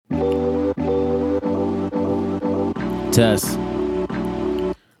Test.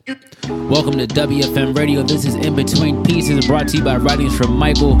 Welcome to WFM Radio. This is In Between Pieces, brought to you by Writings from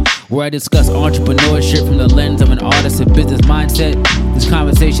Michael, where I discuss entrepreneurship from the lens of an artist and business mindset. This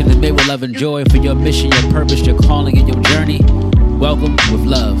conversation is made with love and joy for your mission, your purpose, your calling, and your journey. Welcome with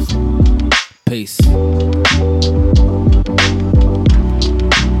love. Peace.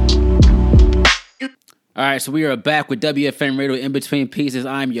 All right, so we are back with WFM Radio In Between Pieces.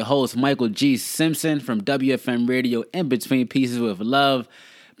 I'm your host, Michael G. Simpson from WFM Radio In Between Pieces with Love.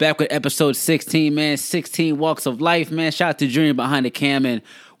 Back with episode 16, man. 16 walks of life, man. Shout out to Junior behind the cam, and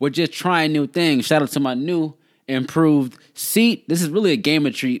we're just trying new things. Shout out to my new improved seat. This is really a gamer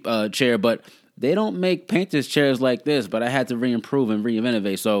chair, but they don't make painters chairs like this, but I had to re-improve and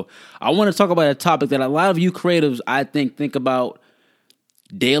re-innovate. So I want to talk about a topic that a lot of you creatives, I think about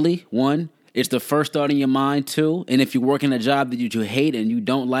daily. One, it's the first thought in your mind, too. And if you're working a job that you hate and you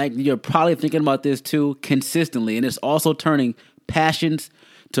don't like, you're probably thinking about this, too, consistently. And it's also turning passions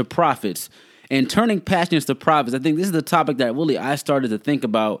to profits. And turning passions to profits, I think this is the topic that really I started to think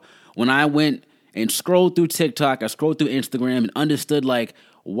about when I went and scrolled through TikTok, I scrolled through Instagram and understood, like,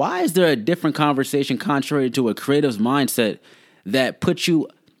 why is there a different conversation contrary to a creative's mindset that puts you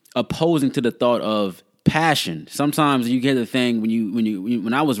opposing to the thought of passion? Sometimes you get the thing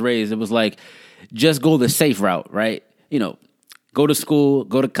when I was raised, it was like, just go the safe route, right? You know, go to school,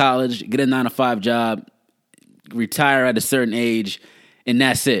 go to college, get a 9-to-5 job, retire at a certain age, and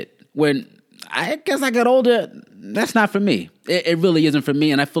that's it. When I guess I got older, that's not for me. It really isn't for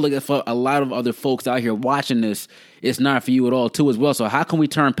me, and I feel like for a lot of other folks out here watching this, it's not for you at all, too, as well. So how can we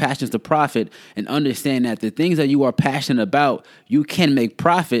turn passions to profit and understand that the things that you are passionate about, you can make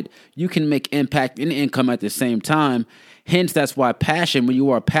profit, you can make impact and income at the same time. Hence, that's why passion, when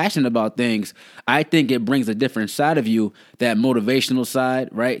you are passionate about things, I think it brings a different side of you, that motivational side,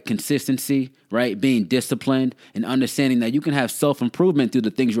 right? Consistency, right? Being disciplined and understanding that you can have self-improvement through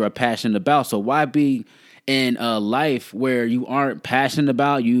the things you are passionate about. So why be in a life where you aren't passionate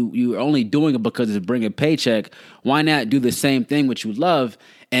about, you're only doing it because it's bringing a paycheck? Why not do the same thing which you love,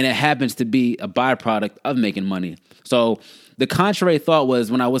 and it happens to be a byproduct of making money? So the contrary thought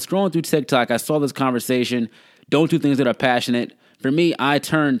was, when I was scrolling through TikTok, I saw this conversation, don't do things that are passionate. For me, I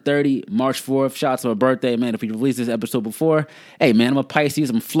turned 30 March 4th. Shout out to my birthday, man. If we released this episode before, hey, man, I'm a Pisces.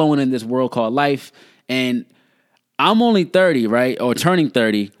 I'm flowing in this world called life. And I'm only 30, right? Or turning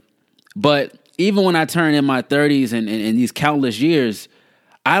 30. But even when I turn in my 30s and these countless years,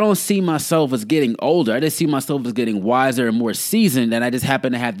 I don't see myself as getting older. I just see myself as getting wiser and more seasoned, and I just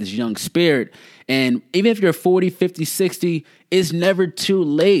happen to have this young spirit. And even if you're 40, 50, 60, it's never too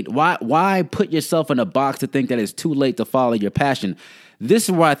late. Why put yourself in a box to think that it's too late to follow your passion? This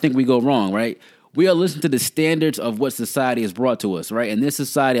is where I think we go wrong, right? We are listening to the standards of what society has brought to us, right? And this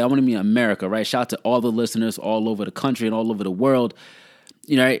society, I want to mean America, right? Shout out to all the listeners all over the country and all over the world,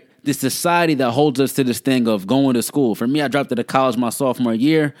 you know, right? This society that holds us to this thing of going to school. For me, I dropped out of college my sophomore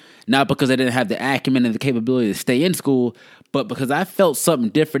year, not because I didn't have the acumen and the capability to stay in school, but because I felt something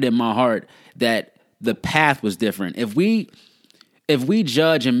different in my heart, that the path was different. If we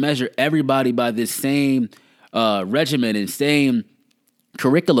judge and measure everybody by this same regimen and same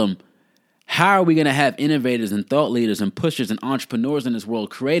curriculum, how are we going to have innovators and thought leaders and pushers and entrepreneurs in this world,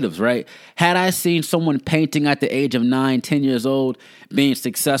 creatives, right? Had I seen someone painting at the age of 9, 10 years old, being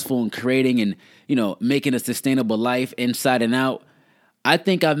successful and creating and, you know, making a sustainable life inside and out, I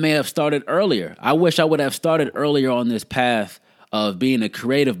think I may have started earlier. I wish I would have started earlier on this path of being a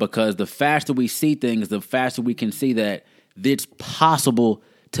creative, because the faster we see things, the faster we can see that it's possible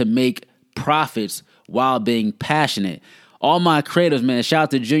to make profits while being passionate. All my creatives, man, shout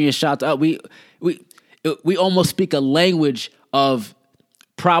out to Junior, shout out. We almost speak a language of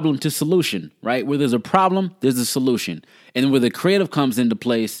problem to solution, right? Where there's a problem, there's a solution. And where the creative comes into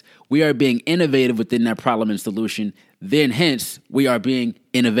place, we are being innovative within that problem and solution. Then hence, we are being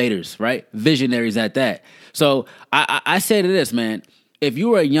innovators, right? Visionaries at that. So I say to this, man, if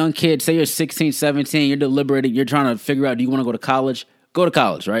you are a young kid, say you're 16, 17, you're deliberating, you're trying to figure out, do you want to go to college? Go to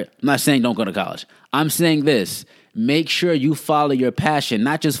college, right? I'm not saying don't go to college. I'm saying this. Make sure you follow your passion,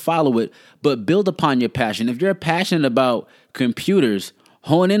 not just follow it, but build upon your passion. If you're passionate about computers,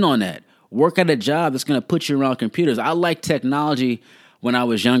 hone in on that. Work at a job that's going to put you around computers. I like technology when I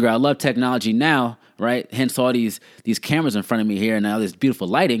was younger. I love technology now, right? Hence all these cameras in front of me here and now this beautiful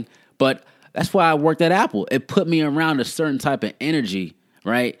lighting. But that's why I worked at Apple. It put me around a certain type of energy,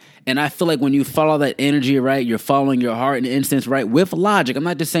 right? And I feel like when you follow that energy, right, you're following your heart in an instance, right, with logic. I'm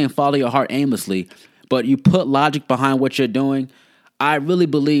not just saying follow your heart aimlessly, but you put logic behind what you're doing. I really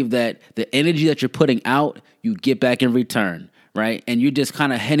believe that the energy that you're putting out, you get back in return, right? And you're just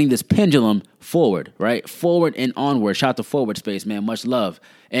kind of heading this pendulum forward, right? Forward and onward. Shout out to Forward Space, man. Much love.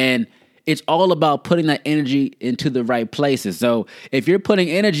 And it's all about putting that energy into the right places. So if you're putting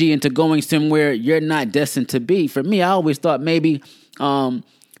energy into going somewhere you're not destined to be, for me, I always thought maybe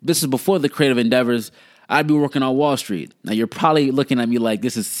this is before the creative endeavors, I'd be working on Wall Street. Now you're probably looking at me like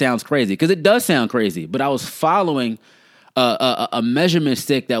sounds crazy, because it does sound crazy, but I was following a measurement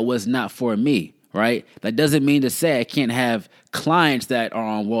stick that was not for me, right? That doesn't mean to say I can't have clients that are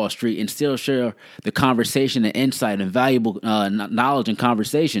on Wall Street and still share the conversation and insight and valuable knowledge and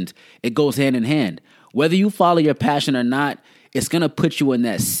conversations. It goes hand in hand. Whether you follow your passion or not, it's going to put you in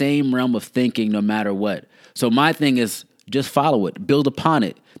that same realm of thinking no matter what. So my thing is just follow it, build upon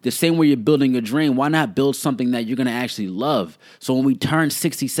it. The same way you're building a dream, why not build something that you're going to actually love? So when we turn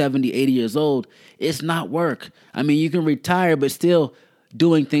 60, 70, 80 years old, it's not work. I mean, you can retire, but still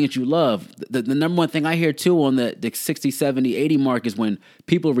doing things you love. The number one thing I hear too on the 60, 70, 80 mark is when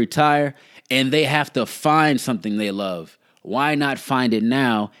people retire and they have to find something they love. Why not find it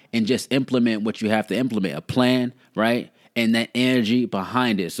now and just implement what you have to implement, a plan, right? And that energy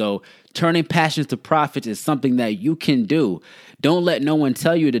behind it. So turning passions to profits is something that you can do. Don't let no one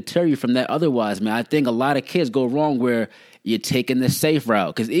tell you to deter you from that otherwise, man. I think a lot of kids go wrong where you're taking the safe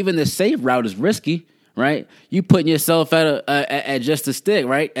route, because even the safe route is risky, right? You putting yourself at just a stick,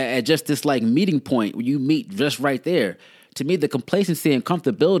 right? At just this like meeting point where you meet just right there. To me, the complacency and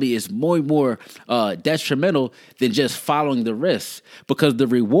comfortability is more detrimental than just following the risks, because the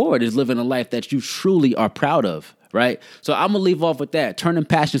reward is living a life that you truly are proud of, right? So I'm going to leave off with that. Turning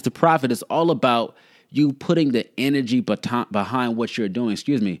passions to profit is all about you putting the energy behind what you're doing,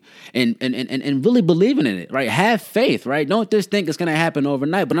 and really believing in it, right? Have faith, right? Don't just think it's going to happen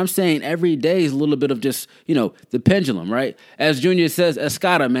overnight, but I'm saying every day is a little bit of just, the pendulum, right? As Junior says,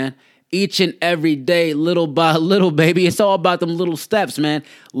 Escada, man, each and every day, little by little, baby. It's all about them little steps, man.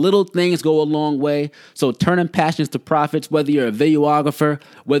 Little things go a long way. So turning passions to profits, whether you're a videographer,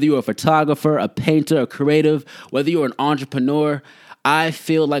 whether you're a photographer, a painter, a creative, whether you're an entrepreneur, I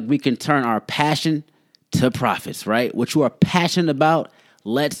feel like we can turn our passion to profits, right? What you are passionate about,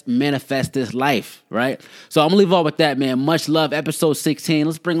 let's manifest this life, right? So I'm going to leave off with that, man. Much love. Episode 16.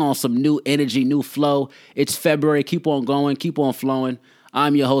 Let's bring on some new energy, new flow. It's February. Keep on going. Keep on flowing.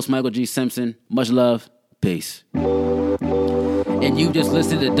 I'm your host, Michael G. Simpson. Much love. Peace. And you just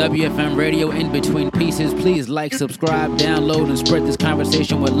listened to WFM Radio In Between Pieces. Please like, subscribe, download, and spread this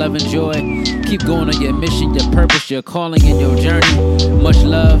conversation with love and joy. Keep going on your mission, your purpose, your calling, and your journey. Much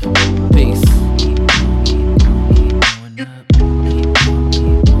love. Peace.